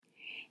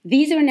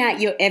These are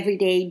not your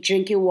everyday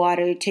drink your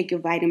water, take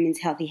your vitamins,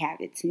 healthy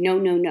habits. No,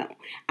 no, no.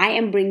 I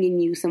am bringing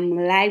you some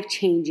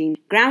life-changing,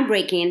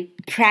 groundbreaking,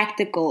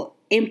 practical,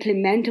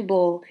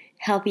 implementable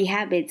healthy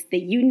habits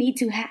that you need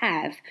to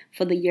have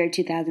for the year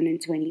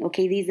 2020.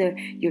 Okay, these are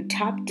your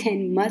top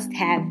 10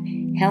 must-have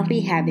healthy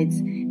habits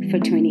for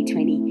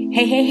 2020.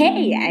 Hey, hey,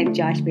 hey, I'm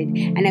Josh Bitt,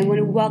 and I want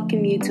to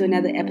welcome you to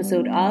another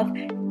episode of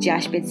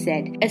Josh Bitt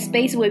Said, a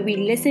space where we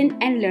listen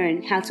and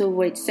learn how to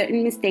avoid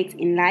certain mistakes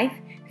in life,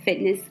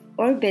 fitness,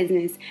 or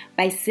business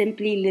by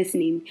simply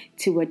listening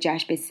to what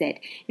Josh Bitt said.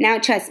 Now,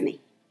 trust me,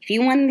 if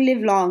you want to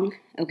live long,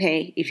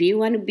 okay, if you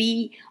want to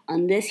be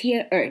on this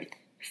here earth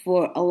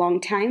for a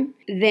long time,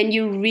 then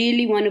you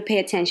really want to pay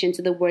attention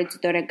to the words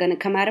that are going to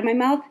come out of my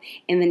mouth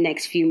in the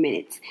next few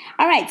minutes.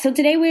 All right, so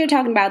today we are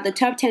talking about the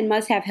top 10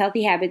 must-have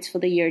healthy habits for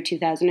the year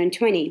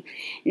 2020.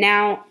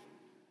 Now,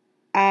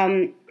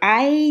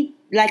 I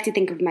like to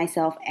think of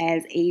myself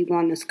as a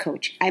wellness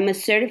coach. I'm a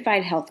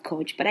certified health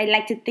coach, but I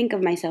like to think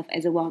of myself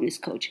as a wellness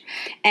coach.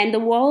 And the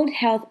World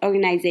Health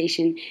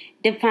Organization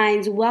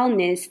defines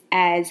wellness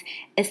as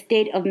a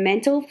state of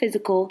mental,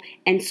 physical,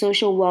 and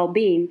social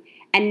well-being,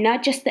 and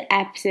not just the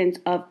absence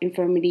of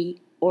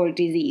infirmity or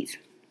disease.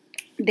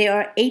 There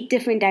are 8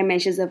 different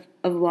dimensions of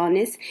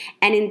wellness,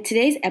 and in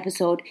today's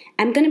episode,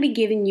 I'm going to be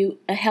giving you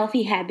a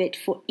healthy habit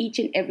for each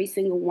and every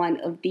single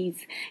one of these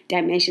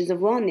dimensions of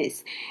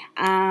wellness.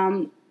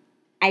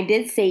 I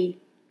did say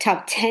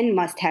top 10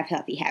 must-have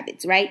healthy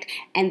habits, right?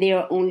 And there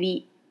are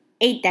only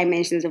 8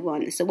 dimensions of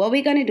wellness. So what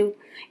we're going to do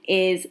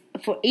is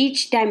for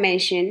each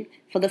dimension,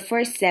 for the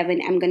first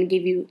 7, I'm going to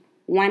give you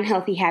one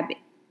healthy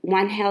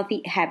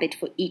habit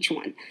for each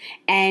one.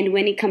 And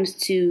when it comes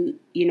to,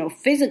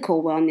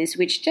 physical wellness,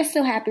 which just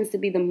so happens to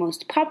be the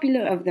most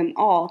popular of them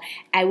all,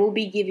 I will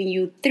be giving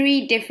you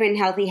 3 different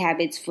healthy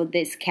habits for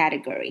this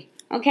category.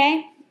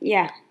 Okay?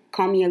 Yeah.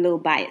 Call me a little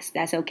biased.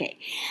 That's okay.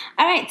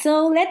 All right,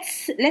 so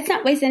let's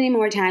not waste any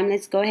more time.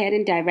 Let's go ahead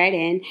and dive right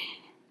in.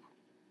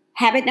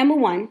 Habit number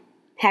 1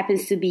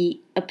 happens to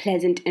be a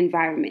pleasant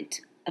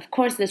environment. Of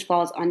course, this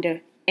falls under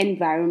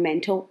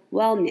environmental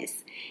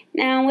wellness.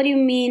 Now, what do you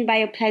mean by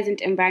a pleasant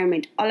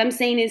environment? All I'm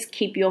saying is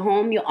keep your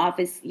home, your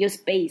office, your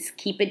space,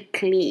 keep it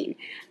clean,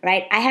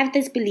 right? I have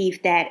this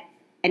belief that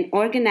an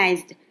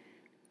organized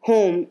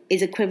home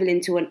is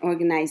equivalent to an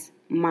organized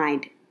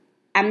mind.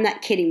 I'm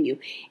not kidding you.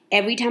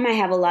 Every time I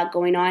have a lot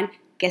going on,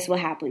 guess what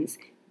happens?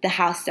 The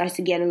house starts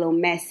to get a little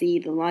messy.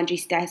 The laundry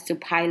starts to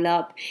pile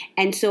up.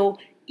 And so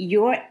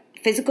your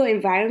physical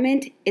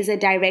environment is a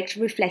direct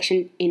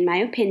reflection, in my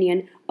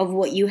opinion, of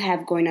what you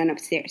have going on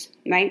upstairs,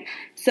 right?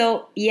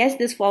 So yes,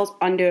 this falls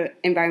under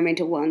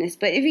environmental wellness.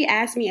 But if you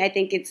ask me, I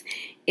think it's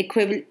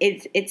equivalent.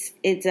 It's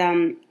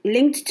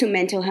linked to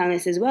mental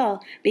health as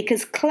well,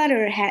 because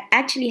clutter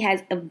actually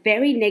has a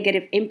very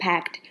negative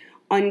impact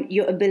on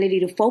your ability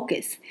to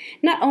focus.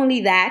 Not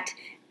only that,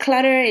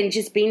 clutter and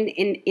just being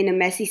in a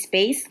messy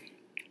space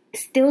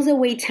steals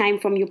away time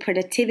from your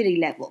productivity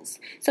levels.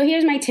 So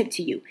here's my tip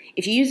to you.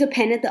 If you use a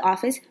pen at the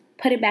office,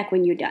 put it back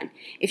when you're done.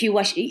 If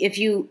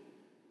you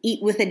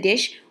eat with a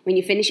dish, when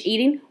you finish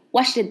eating,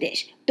 wash the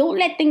dish. Don't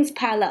let things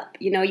pile up.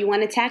 You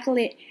want to tackle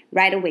it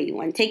right away. You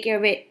want to take care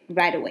of it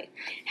right away.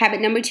 Habit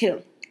number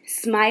 2,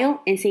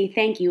 smile and say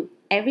thank you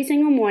every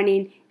single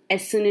morning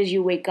as soon as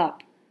you wake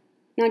up.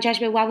 Now, Josh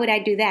Bitt, why would I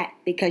do that?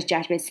 Because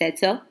Josh Bitt said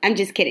so? I'm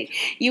just kidding.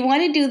 You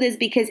want to do this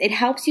because it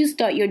helps you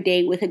start your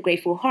day with a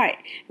grateful heart,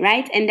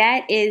 right? And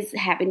that is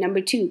habit number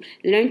 2.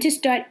 Learn to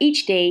start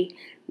each day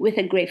with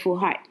a grateful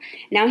heart.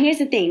 Now, here's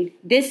the thing.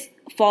 This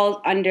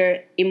falls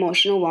under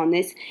emotional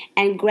wellness,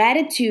 and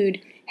gratitude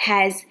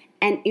has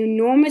an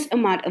enormous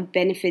amount of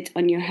benefits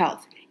on your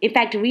health. In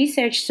fact,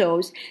 research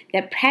shows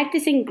that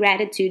practicing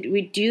gratitude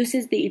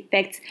reduces the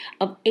effects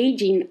of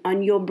aging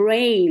on your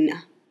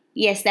brain.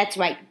 Yes, that's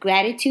right.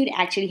 Gratitude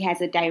actually has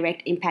a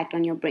direct impact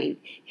on your brain.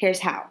 Here's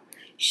how.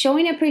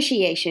 Showing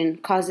appreciation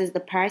causes the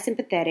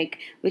parasympathetic,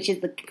 which is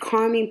the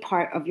calming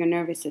part of your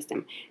nervous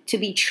system, to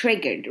be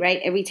triggered,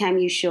 right, every time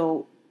you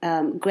show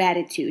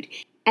gratitude,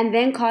 and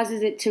then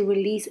causes it to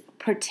release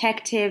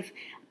protective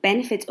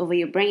benefits over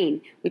your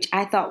brain, which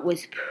I thought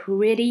was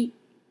pretty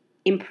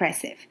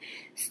impressive.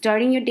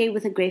 Starting your day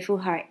with a grateful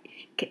heart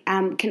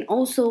can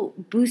also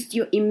boost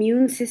your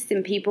immune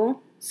system,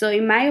 people. So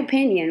in my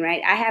opinion,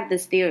 right, I have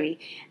this theory.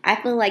 I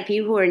feel like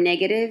people who are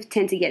negative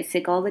tend to get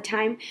sick all the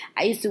time.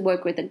 I used to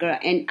work with a girl,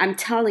 and I'm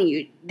telling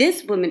you,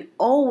 this woman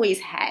always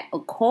had a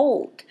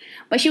cold.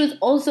 But she was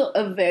also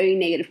a very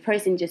negative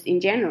person just in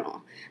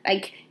general.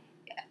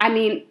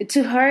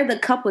 To her, the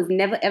cup was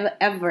never, ever,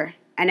 ever,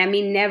 and I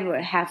mean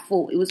never half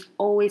full. It was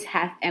always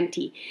half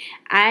empty.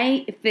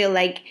 I feel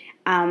like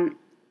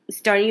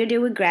starting your day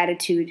with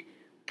gratitude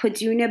puts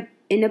you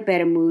in a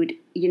better mood,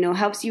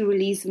 helps you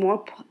release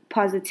more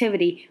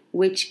positivity,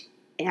 which,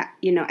 at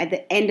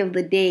the end of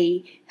the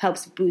day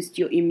helps boost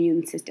your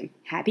immune system.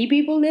 Happy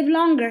people live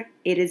longer.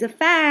 It is a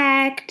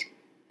fact.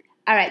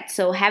 All right,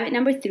 so habit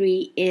number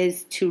 3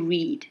 is to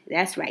read.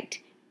 That's right.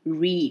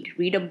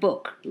 Read a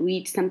book,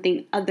 read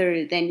something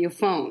other than your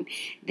phone.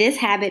 This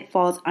habit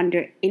falls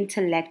under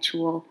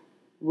intellectual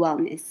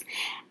wellness.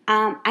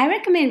 I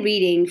recommend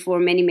reading for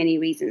many, many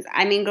reasons.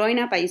 I mean, growing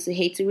up, I used to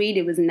hate to read.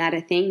 It was not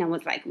a thing. I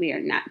was like, we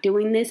are not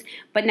doing this.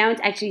 But now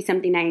it's actually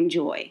something I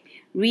enjoy.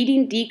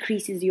 Reading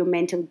decreases your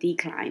mental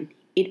decline.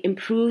 It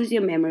improves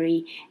your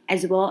memory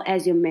as well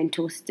as your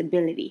mental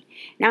stability.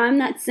 Now, I'm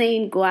not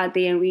saying go out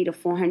there and read a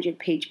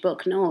 400-page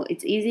book. No,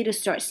 it's easy to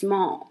start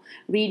small.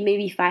 Read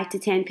maybe 5 to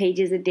 10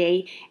 pages a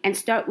day and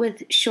start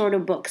with shorter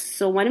books.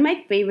 So one of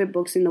my favorite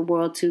books in the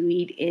world to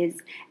read is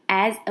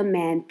As a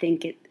Man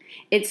Thinketh.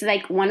 It's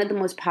like one of the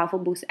most powerful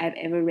books I've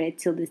ever read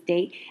till this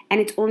day,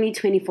 and it's only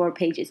 24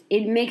 pages.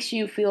 It makes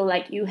you feel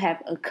like you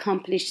have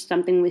accomplished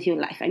something with your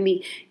life. I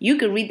mean, you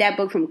could read that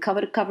book from cover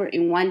to cover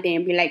in one day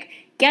and be like,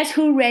 guess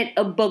who read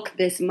a book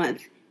this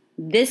month?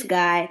 This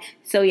guy.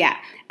 So yeah,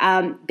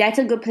 that's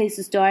a good place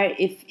to start.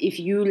 If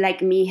you,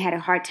 like me, had a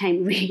hard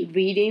time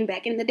reading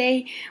back in the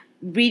day,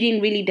 reading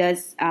really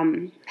does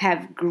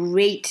have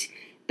great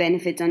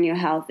benefits on your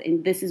health,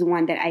 and this is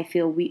one that I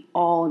feel we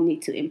all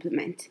need to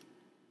implement.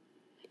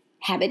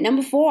 Habit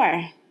number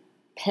 4,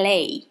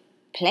 play.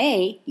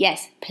 Play?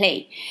 Yes,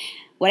 play.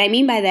 What I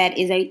mean by that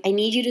is I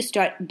need you to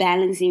start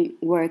balancing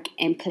work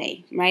and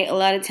play, right? A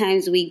lot of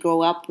times we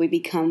grow up, we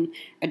become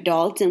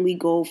adults, and we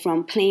go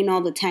from playing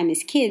all the time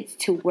as kids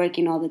to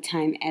working all the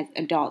time as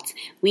adults.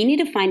 We need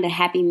to find a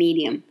happy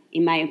medium,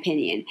 in my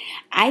opinion.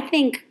 I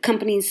think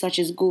companies such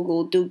as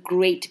Google do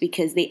great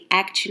because they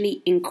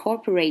actually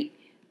incorporate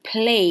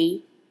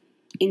play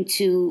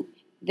into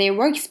their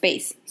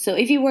workspace. So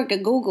if you work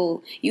at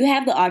Google, you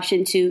have the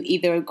option to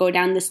either go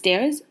down the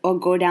stairs or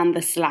go down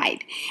the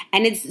slide.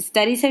 And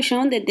studies have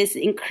shown that this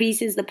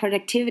increases the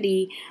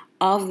productivity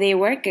of their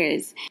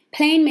workers.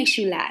 Playing makes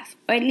you laugh,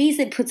 or at least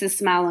it puts a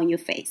smile on your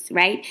face,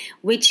 right?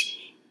 Which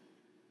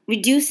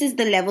reduces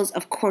the levels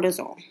of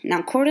cortisol.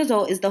 Now,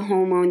 cortisol is the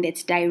hormone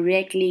that's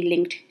directly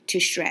linked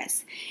to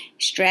stress.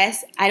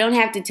 Stress, I don't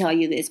have to tell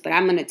you this, but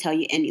I'm going to tell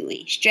you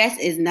anyway. Stress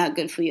is not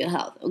good for your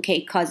health, okay?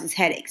 It causes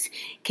headaches,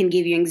 can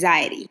give you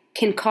anxiety,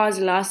 can cause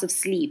loss of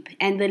sleep,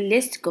 and the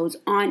list goes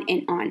on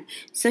and on.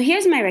 So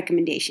here's my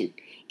recommendation.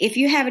 If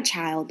you have a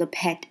child, a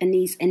pet, a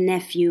niece, a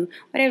nephew,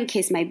 whatever the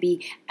case might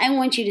be, I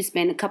want you to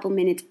spend a couple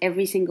minutes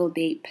every single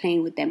day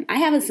playing with them. I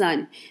have a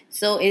son,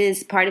 so it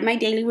is part of my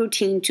daily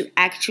routine to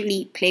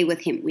actually play with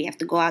him. We have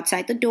to go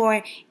outside the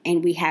door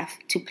and we have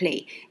to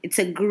play. It's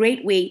a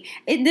great way.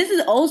 This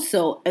is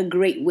also a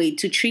great way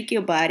to trick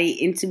your body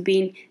into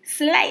being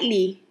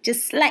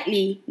just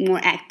slightly more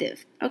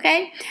active.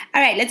 Okay?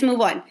 All right, let's move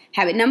on.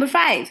 Habit number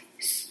 5.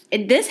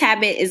 This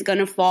habit is going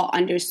to fall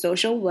under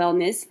social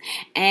wellness,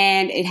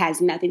 and it has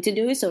nothing to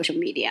do with social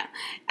media.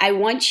 I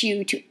want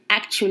you to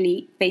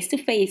actually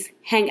face-to-face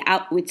hang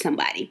out with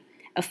somebody,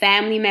 a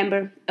family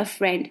member, a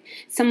friend,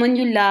 someone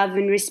you love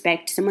and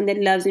respect, someone that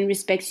loves and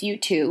respects you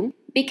too,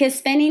 because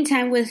spending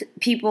time with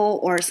people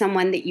or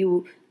someone that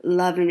you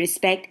love and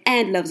respect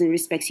and loves and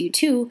respects you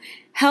too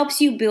helps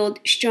you build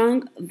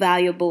strong,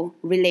 valuable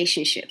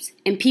relationships.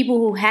 And people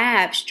who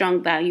have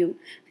strong, valuable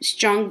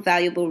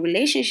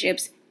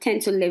relationships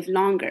tend to live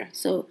longer.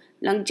 So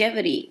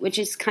longevity, which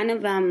is kind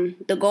of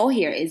the goal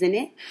here, isn't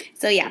it?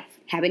 So yeah,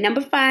 habit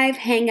number 5,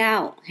 hang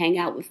out. Hang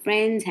out with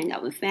friends, hang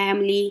out with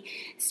family,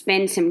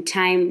 spend some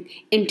time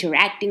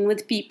interacting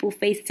with people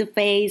face to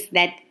face.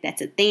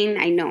 That's a thing,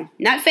 I know.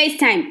 Not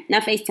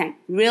FaceTime,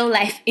 real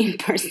life in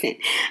person.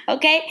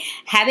 Okay?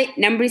 Habit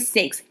number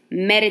 6,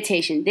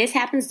 meditation. This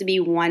happens to be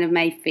one of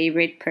my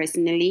favorite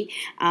personally,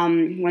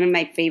 one of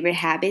my favorite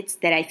habits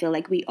that I feel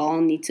like we all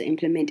need to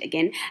implement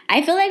again.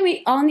 I feel like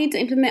we all need to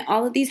implement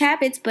all of these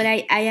habits, but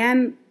I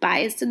am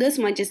biased to this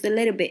one just a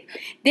little bit.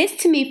 This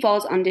to me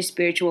falls under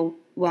spiritual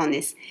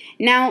wellness.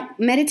 Now,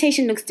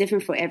 meditation looks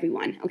different for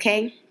everyone,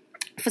 okay?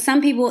 For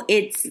some people,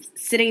 it's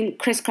sitting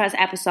crisscross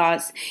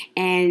applesauce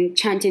and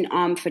chanting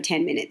for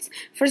 10 minutes.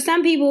 For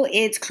some people,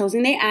 it's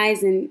closing their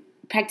eyes and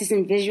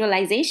practicing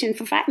visualization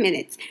for 5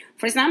 minutes.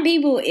 For some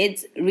people,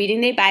 it's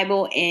reading their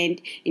Bible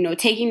and,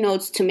 taking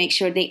notes to make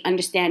sure they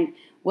understand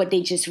what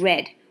they just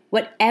read.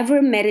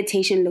 Whatever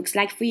meditation looks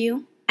like for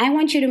you, I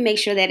want you to make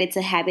sure that it's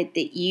a habit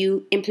that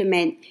you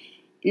implement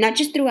not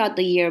just throughout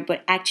the year,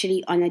 but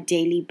actually on a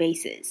daily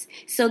basis.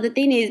 So the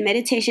thing is,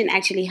 meditation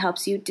actually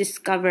helps you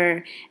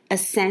discover a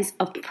sense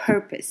of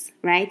purpose,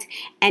 right?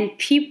 And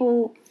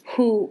people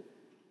who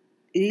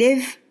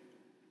live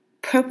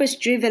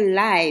purpose-driven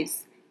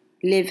lives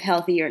live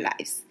healthier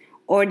lives.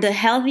 Or the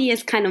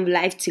healthiest kind of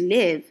life to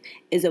live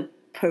is a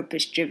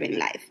purpose-driven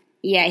life.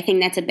 Yeah, I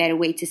think that's a better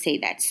way to say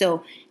that.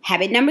 So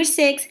habit number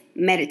 6,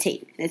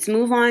 meditate. Let's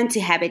move on to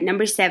habit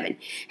number 7.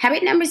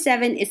 Habit number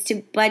 7 is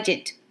to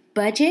budget.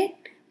 Budget?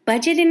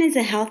 Budgeting is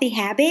a healthy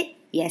habit?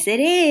 Yes, it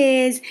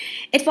is.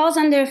 It falls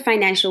under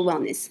financial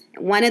wellness.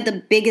 One of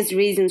the biggest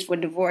reasons for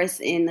divorce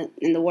in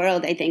the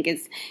world, I think,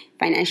 is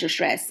financial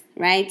stress,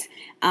 right?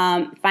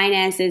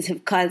 Finances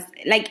have caused,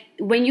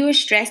 when you're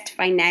stressed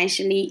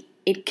financially,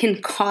 it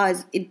can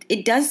cause,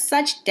 it does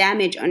such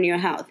damage on your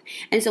health.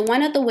 And so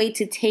one of the ways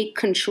to take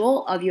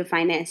control of your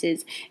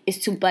finances is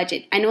to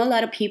budget. I know a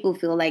lot of people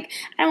feel like,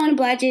 I don't want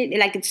to budget,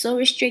 like it's so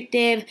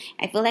restrictive,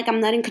 I feel like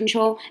I'm not in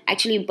control.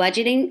 Actually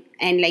budgeting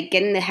and like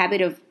getting the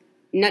habit of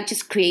not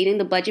just creating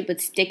the budget but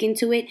sticking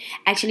to it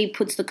actually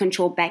puts the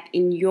control back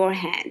in your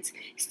hands.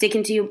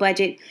 Sticking to your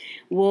budget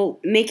will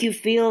make you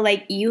feel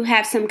like you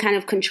have some kind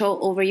of control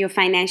over your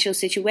financial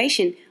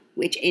situation,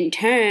 which in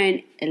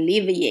turn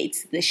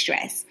alleviates the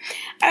stress.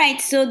 All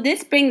right, so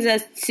this brings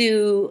us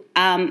to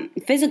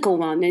physical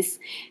wellness.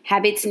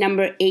 Habits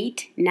number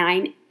 8,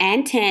 9,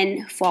 and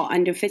 10 fall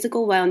under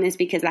physical wellness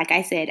because, like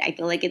I said, I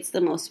feel like it's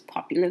the most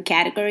popular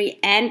category,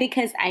 and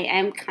because I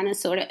am kind of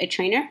sort of a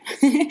trainer,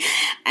 I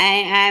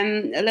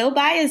am a little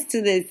biased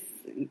to this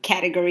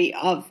category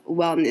of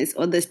wellness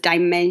or this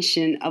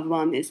dimension of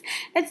wellness.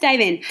 Let's dive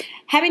in.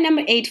 Habit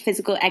number 8,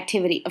 physical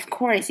activity. Of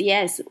course,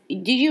 yes.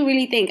 Did you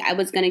really think I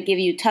was going to give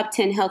you top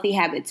 10 healthy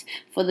habits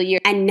for the year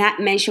and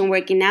not mention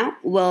working out?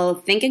 Well,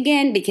 think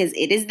again because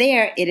it is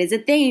there. It is a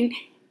thing.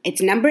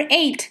 It's number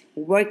 8,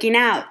 working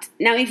out.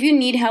 Now, if you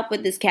need help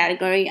with this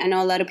category, I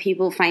know a lot of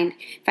people find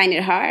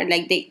it hard.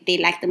 Like they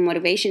lack the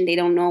motivation. They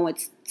don't know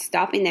what's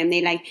stopping them.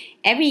 They like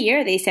every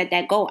year they set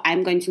that goal.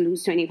 I'm going to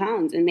lose 20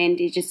 pounds. And then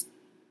they just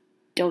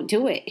don't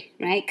do it,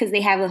 right? Because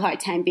they have a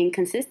hard time being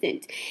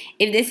consistent.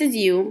 If this is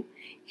you,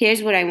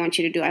 here's what I want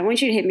you to do. I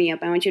want you to hit me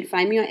up. I want you to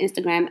find me on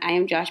Instagram. I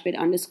am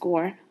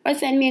joshbit_, or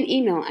send me an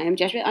email. I am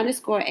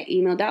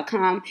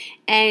joshbit_@gmail.com,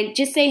 and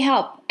just say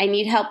help. I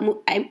need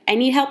help. I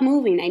need help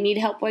moving. I need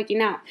help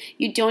working out.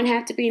 You don't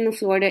have to be in the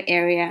Florida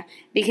area,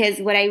 because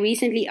what I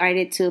recently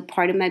added to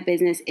part of my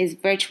business is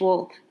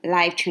virtual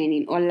live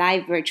training or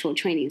live virtual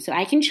training. So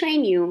I can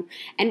train you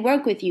and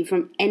work with you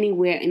from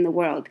anywhere in the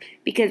world.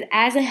 Because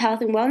as a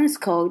health and wellness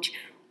coach,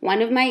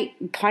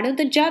 part of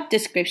the job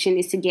description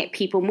is to get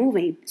people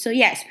moving. So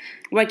yes,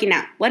 working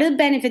out. What are the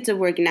benefits of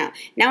working out?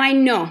 Now I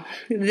know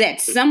that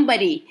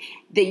somebody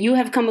that you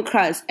have come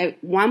across at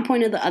one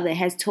point or the other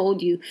has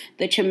told you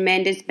the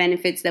tremendous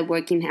benefits that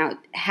working out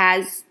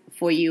has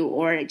for you,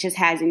 or just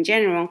has in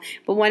general.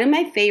 But one of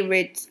my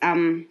favorite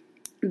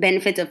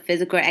benefits of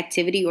physical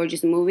activity or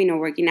just moving or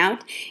working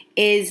out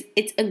is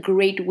it's a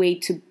great way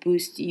to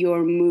boost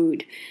your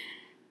mood.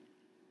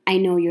 I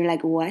know you're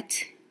like,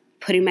 what?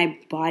 Putting my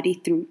body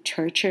through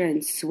torture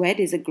and sweat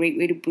is a great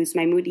way to boost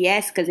my mood.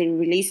 Yes, because it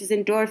releases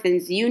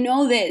endorphins. You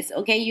know this,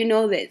 okay? You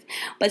know this.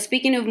 But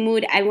speaking of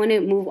mood, I want to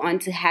move on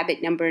to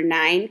habit number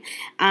 9.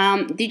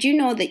 Did you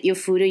know that your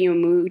food and your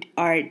mood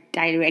are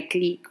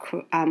directly,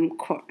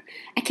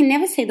 I can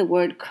never say the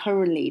word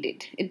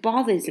correlated. It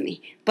bothers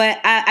me. But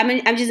I'm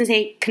just going to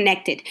say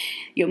connected.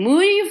 Your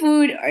mood and your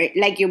food are,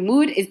 like, your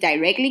mood is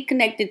directly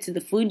connected to the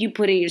food you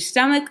put in your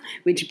stomach,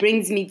 which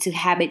brings me to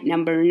habit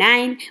number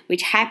 9,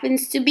 which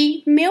happens to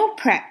be meal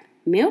prep.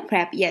 Meal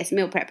prep, yes,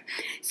 meal prep.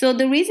 So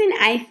the reason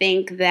I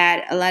think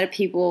that a lot of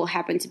people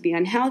happen to be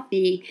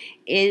unhealthy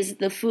is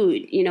the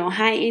food. You know,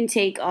 high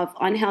intake of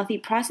unhealthy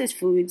processed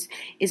foods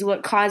is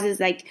what causes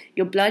like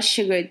your blood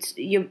sugar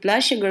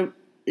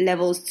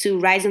levels to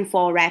rise and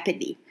fall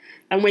rapidly.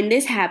 And when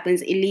this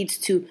happens, it leads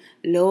to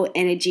low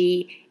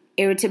energy,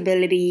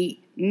 irritability,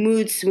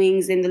 mood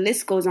swings, and the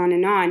list goes on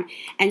and on.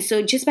 And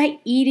so just by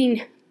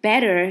eating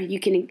better, you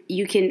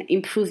can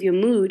improve your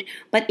mood.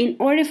 But in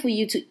order for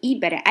you to eat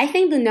better, I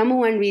think the number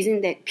one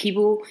reason that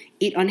people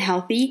eat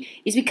unhealthy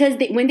is because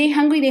when they're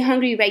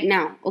hungry right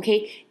now,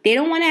 okay? They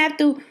don't want to have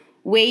to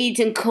wait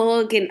and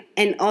cook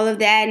and all of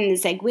that. And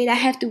it's like, wait, I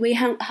have to wait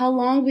how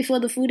long before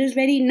the food is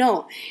ready?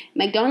 No.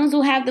 McDonald's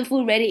will have the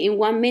food ready in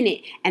 1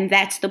 minute. And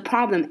that's the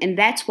problem. And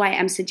that's why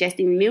I'm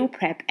suggesting meal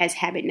prep as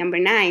habit number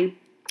 9.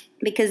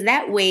 Because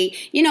that way,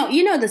 you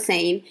know the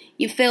saying,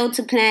 you fail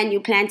to plan, you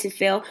plan to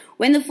fail.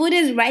 When the food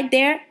is right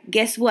there,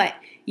 guess what?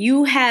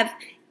 You have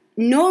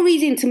no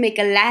reason to make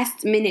a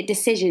last minute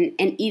decision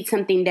and eat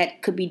something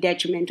that could be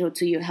detrimental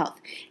to your health.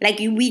 Like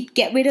we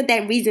get rid of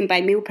that reason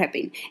by meal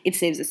prepping. It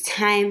saves us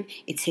time.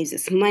 It saves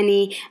us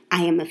money.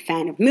 I am a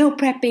fan of meal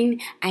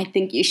prepping. I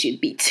think you should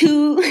be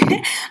too.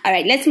 All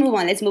right, let's move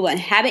on.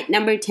 Habit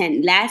number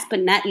 10, last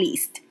but not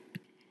least,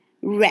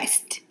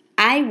 rest.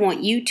 I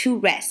want you to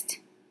rest.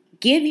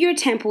 Give your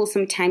temple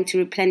some time to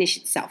replenish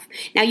itself.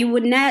 Now, you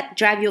would not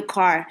drive your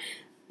car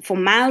for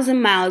miles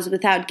and miles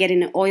without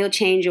getting an oil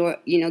change or,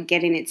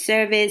 getting it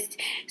serviced.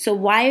 So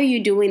why are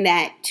you doing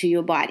that to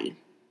your body?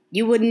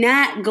 You would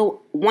not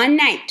go one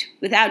night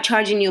without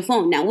charging your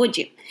phone. Now, would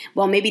you?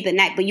 Well, maybe the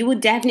night, but you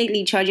would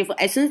definitely charge your phone.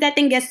 As soon as that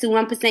thing gets to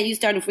 1%, you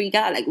start to freak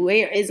out. Like,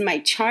 where is my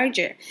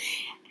charger?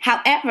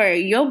 However,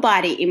 your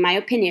body, in my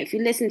opinion, if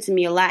you listen to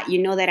me a lot, you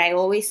know that I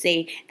always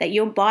say that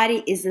your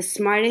body is the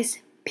smartest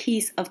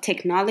piece of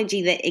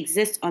technology that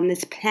exists on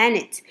this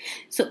planet.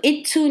 So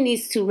it too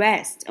needs to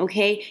rest,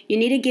 okay? You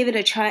need to give it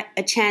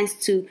a chance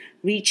to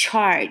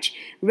recharge.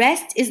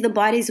 Rest is the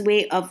body's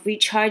way of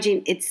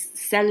recharging its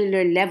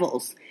cellular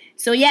levels.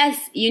 So yes,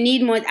 you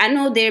need more. I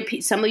know there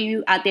are some of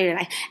you out there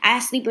like, I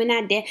sleep when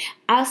I'm dead.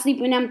 I'll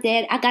sleep when I'm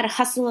dead. I gotta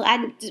hustle.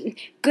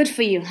 Good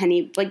for you,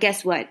 honey. But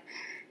guess what?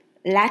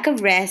 Lack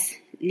of rest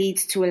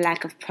leads to a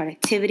lack of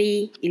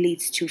productivity. It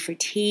leads to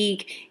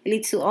fatigue. It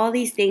leads to all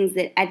these things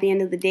that at the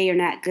end of the day are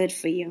not good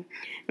for you,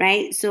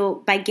 right? So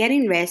by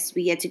getting rest,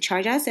 we get to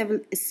charge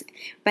ourselves.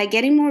 By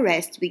getting more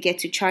rest, we get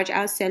to charge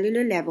our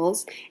cellular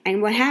levels.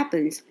 And what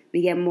happens?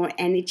 We get more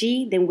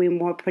energy, then we're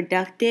more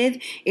productive.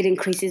 It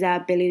increases our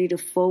ability to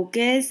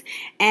focus.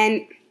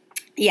 And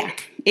yeah,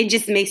 it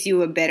just makes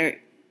you a better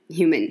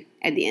human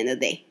at the end of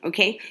the day,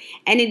 okay?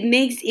 And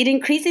it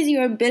increases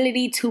your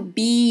ability to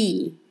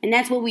be. And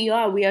that's what we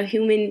are. We are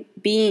human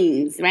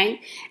beings, right?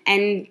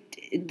 And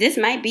this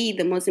might be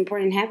the most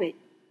important habit.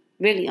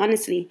 Really,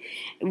 honestly.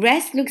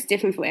 Rest looks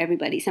different for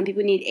everybody. Some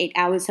people need 8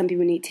 hours, some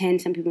people need 10,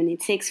 some people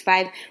need 6,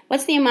 5.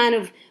 What's the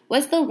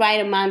right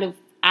amount of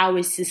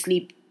hours to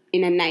sleep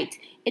in a night?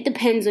 It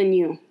depends on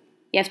you.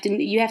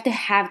 You have to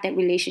have that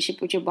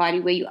relationship with your body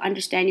where you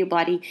understand your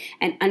body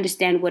and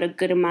understand what a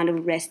good amount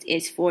of rest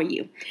is for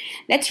you.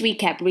 Let's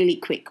recap really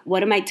quick.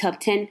 What are my top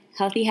 10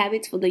 healthy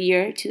habits for the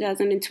year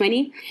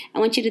 2020? I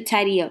want you to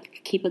tidy up,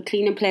 keep a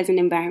clean and pleasant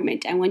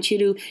environment. I want you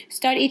to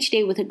start each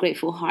day with a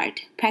grateful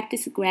heart.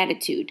 Practice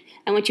gratitude.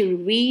 I want you to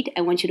read.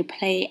 I want you to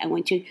play. I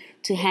want you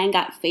to hang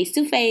out face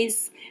to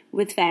face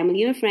with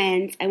family and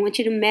friends. I want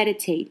you to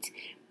meditate,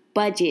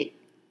 budget,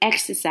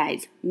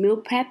 exercise, meal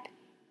prep,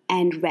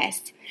 and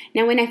rest.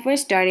 Now, when I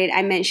first started,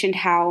 I mentioned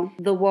how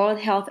the World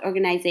Health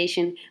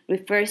Organization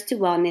refers to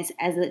wellness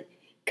as a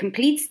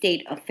complete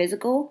state of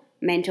physical,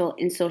 mental,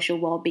 and social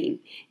well-being.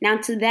 Now,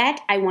 to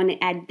that, I want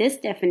to add this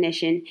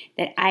definition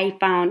that I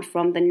found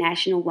from the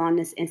National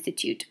Wellness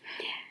Institute.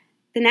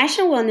 The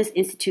National Wellness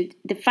Institute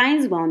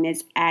defines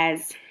wellness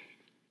as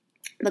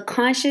the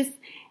conscious,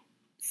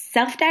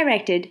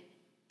 self-directed,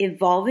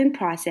 evolving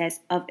process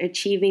of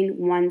achieving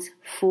one's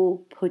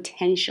full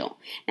potential.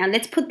 Now,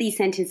 let's put these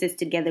sentences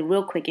together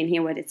real quick and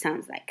hear what it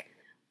sounds like.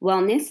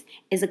 Wellness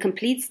is a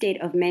complete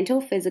state of mental,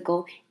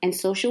 physical, and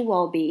social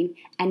well-being,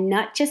 and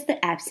not just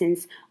the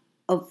absence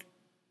of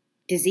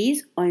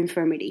disease or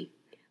infirmity.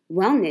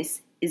 Wellness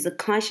is a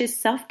conscious,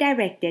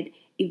 self-directed,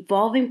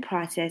 evolving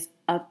process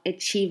of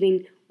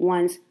achieving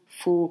one's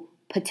full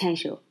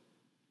potential.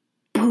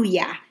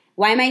 Booyah!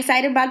 Why am I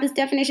excited about this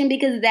definition?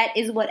 Because that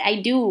is what I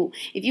do.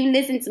 If you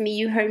listen to me,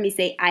 you heard me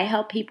say, I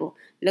help people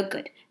look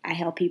good. I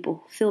help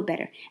people feel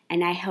better.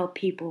 And I help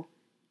people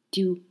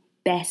do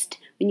best.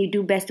 When you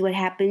do best, what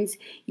happens?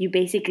 You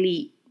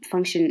basically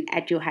function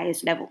at your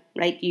highest level,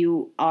 right?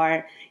 You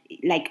are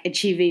like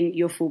achieving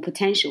your full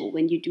potential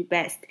when you do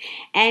best.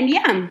 And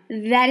yeah,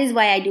 that is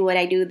why I do what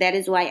I do. That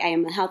is why I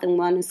am a health and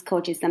wellness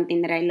coach. It's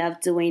something that I love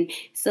doing.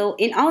 So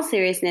in all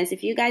seriousness,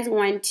 if you guys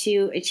want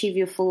to achieve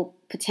your full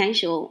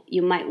potential,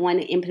 you might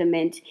want to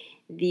implement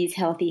these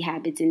healthy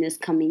habits in this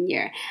coming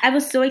year. I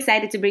was so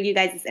excited to bring you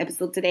guys this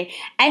episode today.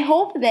 I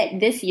hope that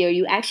this year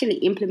you actually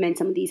implement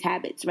some of these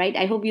habits, right?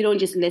 I hope you don't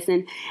just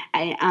listen.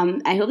 I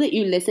hope that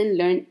you listen,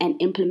 learn, and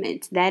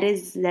implement.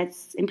 That's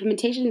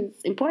implementation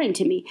is important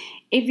to me.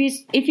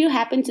 If you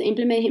happen to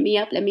implement, hit me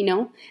up. Let me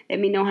know. Let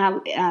me know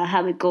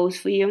how it goes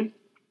for you.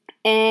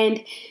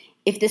 And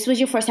if this was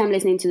your first time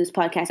listening to this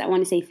podcast, I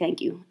want to say thank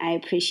you. I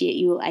appreciate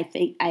you. I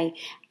think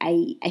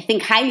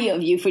highly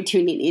of you for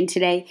tuning in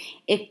today.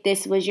 If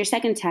this was your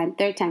second time,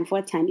 third time,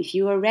 fourth time, if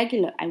you are a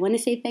regular, I want to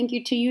say thank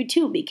you to you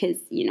too, because,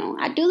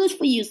 I do this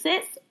for you,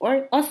 sis,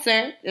 or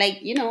sir.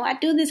 I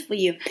do this for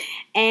you.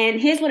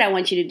 And here's what I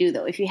want you to do,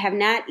 though. If you have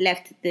not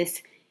left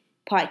this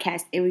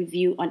podcast a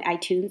review on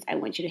iTunes, I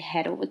want you to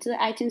head over to the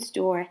iTunes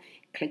store,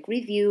 click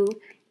review,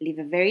 leave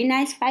a very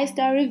nice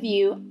 5-star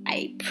review.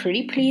 I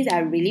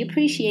really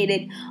appreciate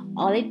it.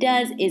 All it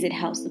does is it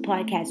helps the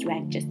podcast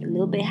rank just a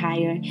little bit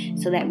higher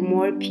so that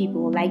more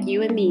people like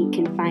you and me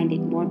can find it.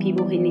 More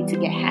people who need to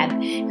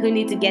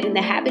get in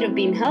the habit of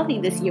being healthy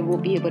this year will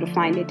be able to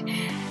find it.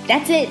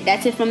 That's it.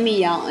 That's it from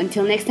me, y'all.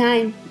 Until next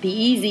time, be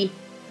easy.